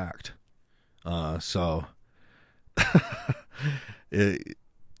just a fact.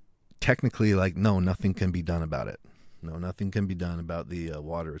 Technically, no, nothing can be done about it. No, nothing can be done about the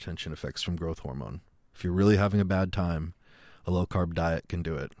water retention effects from growth hormone. If you're really having a bad time, a low-carb diet can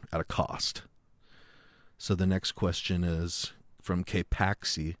do it at a cost. So the next question is from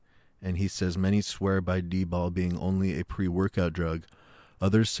K-Paxi, and he says, many swear by D-bol being only a pre-workout drug.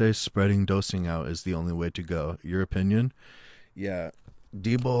 Others say spreading dosing out is the only way to go. Your opinion? Yeah,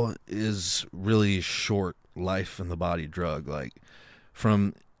 D-bol is really short life in the body drug. Like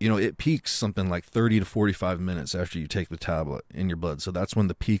from, it peaks something like 30 to 45 minutes after you take the tablet in your blood. So that's when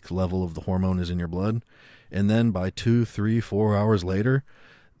the peak level of the hormone is in your blood. And then by 2, 3, 4 hours later,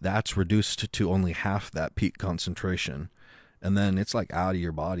 that's reduced to only half that peak concentration. And then it's like out of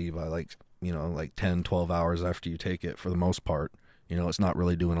your body by like 10, 12 hours after you take it for the most part. It's not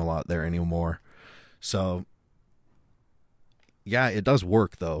really doing a lot there anymore. So yeah, it does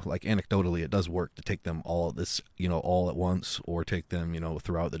work though. Like anecdotally, it does work to take them all all at once, or take them,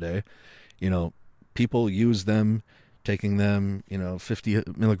 throughout the day. People use them, taking them, 50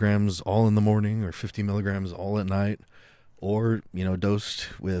 milligrams all in the morning or 50 milligrams all at night, or, dosed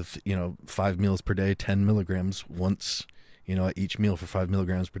with, 5 meals per day, 10 milligrams once, at each meal for 5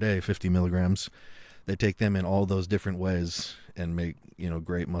 milligrams per day, 50 milligrams. They take them in all those different ways and make,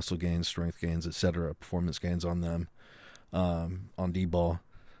 great muscle gains, strength gains, etc., performance gains on them. On D-bol.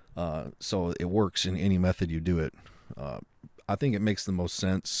 So it works in any method you do it. I think it makes the most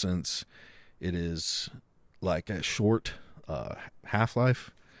sense since it is like a short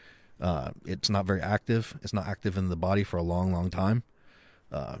half-life. It's not very active. It's not active in the body for a long, long time.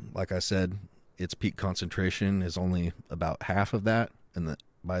 Like I said, its peak concentration is only about half of that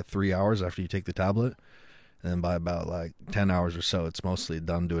by 3 hours after you take the tablet. And then by about like 10 hours or so, it's mostly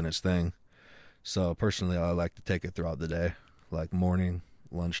done doing its thing. So personally, I like to take it throughout the day, like morning,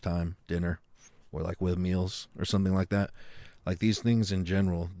 lunchtime, dinner, or like with meals or something like that. Like these things in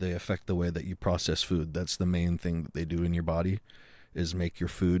general, they affect the way that you process food. That's the main thing that they do in your body, is make your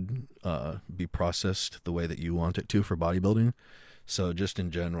food be processed the way that you want it to for bodybuilding. So just in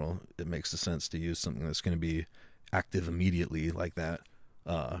general, it makes the sense to use something that's going to be active immediately like that,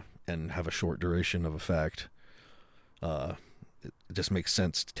 and have a short duration of effect. It just makes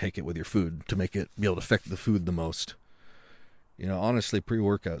sense to take it with your food to make it be able to affect the food the most. Honestly,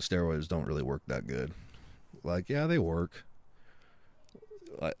 pre-workout steroids don't really work that good. Like, yeah, they work.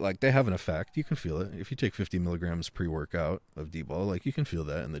 Like they have an effect. You can feel it. If you take 50 milligrams pre-workout of D-bol, like you can feel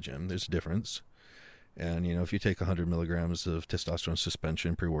that in the gym. There's a difference. And, if you take 100 milligrams of testosterone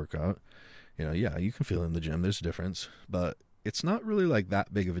suspension pre-workout, yeah, you can feel it in the gym. There's a difference. But it's not really like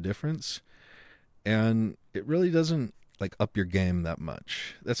that big of a difference. And it really doesn't like up your game that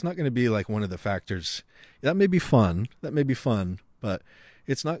much. That's not going to be like one of the factors. That may be fun, but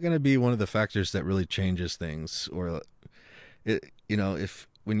it's not going to be one of the factors that really changes things. Or it, if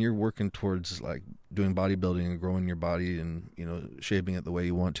when you're working towards like doing bodybuilding and growing your body and, shaping it the way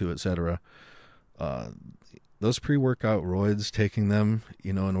you want to, etc., those pre-workout roids, taking them,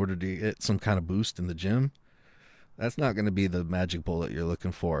 in order to get some kind of boost in the gym, that's not going to be the magic bullet you're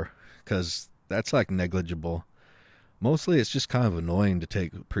looking for, because that's like negligible. Mostly it's just kind of annoying to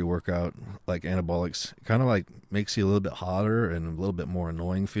take pre-workout like anabolics. It kind of like makes you a little bit hotter and a little bit more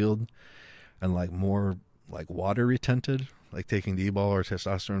annoying feel, and like more like water retented, like taking D-bol or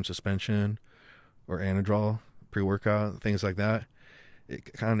testosterone suspension or Anadrol pre-workout, things like that.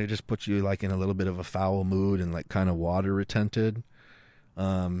 It kind of just puts you like in a little bit of a foul mood and like kind of water retented,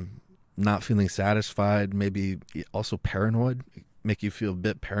 not feeling satisfied, maybe also paranoid, make you feel a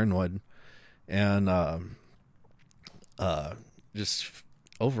bit paranoid, and just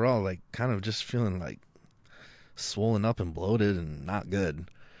overall like kind of just feeling like swollen up and bloated and not good.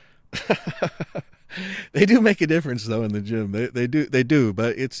 They do make a difference though in the gym. They do,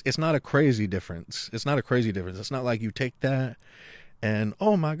 but it's not a crazy difference. It's not like you take that and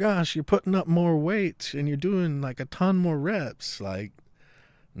oh my gosh, you're putting up more weight and you're doing like a ton more reps. Like,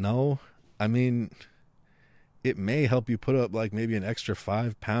 no, I mean, it may help you put up like maybe an extra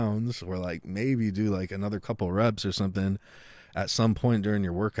 5 pounds, or like maybe do like another couple reps or something at some point during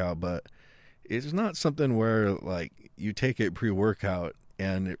your workout. But it's not something where like you take it pre-workout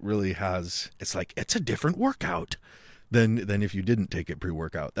and it really it's like, it's a different workout than if you didn't take it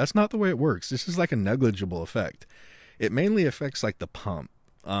pre-workout. That's not the way it works. This is like a negligible effect. It mainly affects like the pump.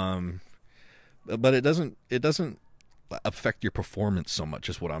 But it doesn't affect your performance so much,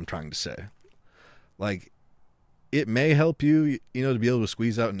 is what I'm trying to say. Like, it may help you, to be able to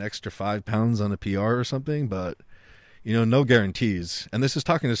squeeze out an extra 5 pounds on a PR or something, but, no guarantees. And this is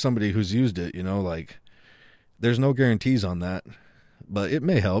talking to somebody who's used it, like, there's no guarantees on that, but it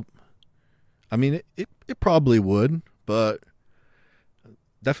may help. I mean, it probably would, but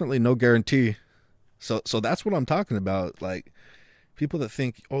definitely no guarantee. So that's what I'm talking about. Like, people that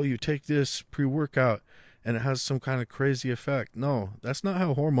think, oh, you take this pre-workout and it has some kind of crazy effect. No, that's not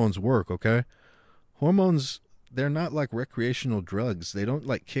how hormones work, okay? Hormones, they're not like recreational drugs. They don't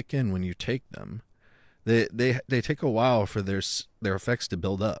like kick in when you take them. They take a while for their effects to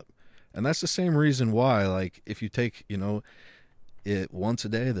build up. And that's the same reason why, like, if you take, it once a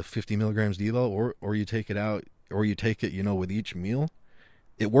day, the 50 milligrams Devo, or you take it out, or you take it, with each meal,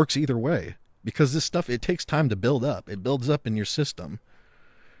 it works either way. Because this stuff, it takes time to build up. It builds up in your system.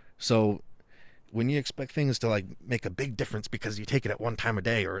 So when you expect things to like make a big difference because you take it at one time a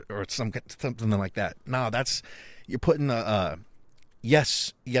day or something like that, no, you're putting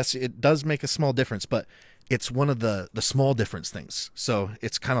yes, it does make a small difference, but it's one of the small difference things. So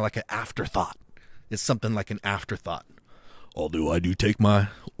it's kind of like an afterthought. It's something like an afterthought. Although I do take my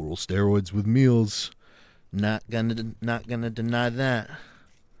oral steroids with meals, not gonna deny that.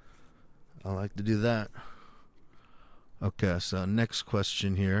 I like to do that. Okay, so next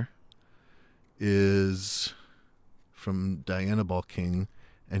question here is from Diana Ball King,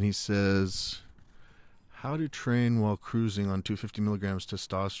 and he says, how to train while cruising on 250 milligrams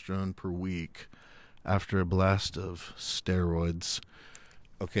testosterone per week after a blast of steroids.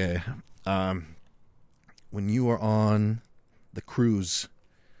 Okay, when you are on the cruise,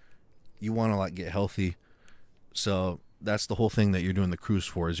 you want to like get healthy. So that's the whole thing that you're doing the cruise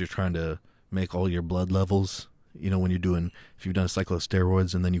for, is you're trying to make all your blood levels, when if you've done a cycle of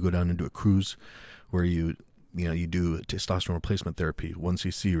steroids and then you go down and do a cruise where you do testosterone replacement therapy,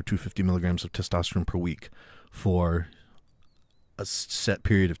 1cc or 250 milligrams of testosterone per week for a set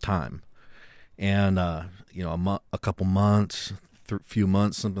period of time. And, a couple months, few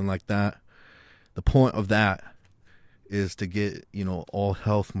months, something like that. The point of that is to get, all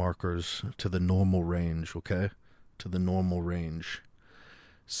health markers to the normal range, okay? To the normal range.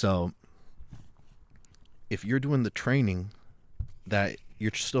 So if you're doing the training that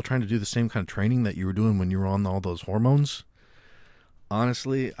you're still trying to do the same kind of training that you were doing when you were on all those hormones,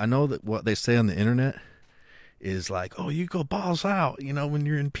 honestly, I know that what they say on the internet is like, oh, you go balls out, when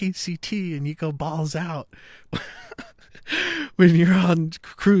you're in PCT, and you go balls out when you're on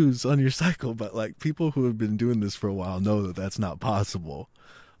cruise on your cycle. But like, people who have been doing this for a while know that that's not possible.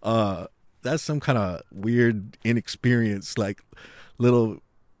 That's some kind of weird, inexperienced, like little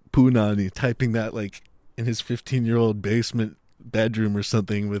punani typing that like in his 15-year-old basement bedroom or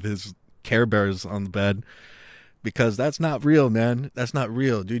something with his Care Bears on the bed, because that's not real, man. That's not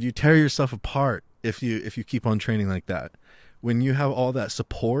real, dude. You tear yourself apart if you keep on training like that. When you have all that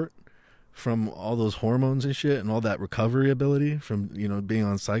support from all those hormones and shit and all that recovery ability from, being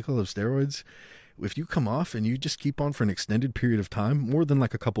on cycle of steroids, if you come off and you just keep on for an extended period of time, more than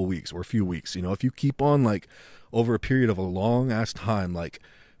like a couple weeks or a few weeks, if you keep on like over a period of a long ass time, like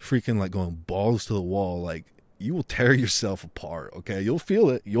freaking like going balls to the wall, like you will tear yourself apart. Okay. You'll feel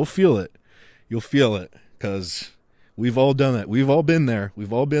it. Cause we've all done it. We've all been there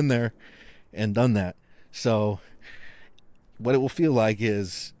and done that. So what it will feel like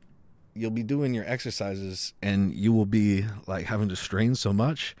is you'll be doing your exercises and you will be like having to strain so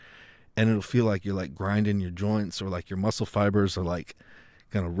much, and it'll feel like you're like grinding your joints, or like your muscle fibers are like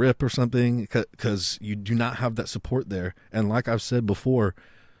gonna rip or something, because you do not have that support there. And like I've said before,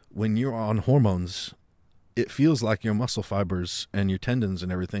 when you're on hormones, it feels like your muscle fibers and your tendons and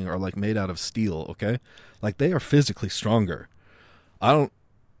everything are like made out of steel, okay? Like they are physically stronger. I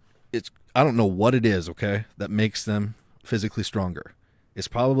don't know what it is, okay, that makes them physically stronger. It's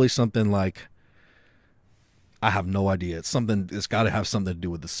probably something like, I have no idea. It's got to have something to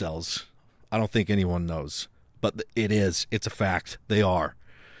do with the cells. I don't think anyone knows, but it's a fact. They are.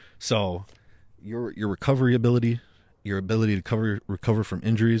 So your recovery ability, your ability to recover from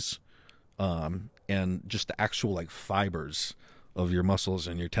injuries, and just the actual like fibers of your muscles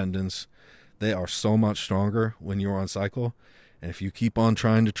and your tendons, they are so much stronger when you're on cycle. And if you keep on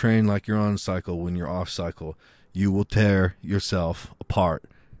trying to train like you're on cycle when you're off cycle, you will tear yourself apart.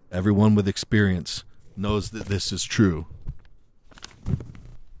 Everyone with experience knows that this is true.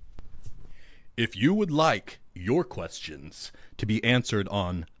 If you would like your questions to be answered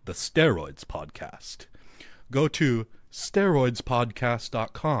on the Steroids Podcast, go to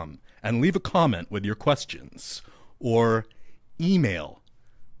steroidspodcast.com and leave a comment with your questions, or email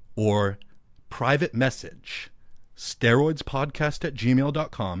or private message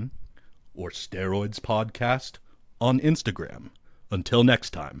steroidspodcast@gmail.com or steroidspodcast on Instagram. Until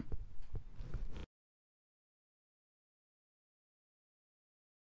next time.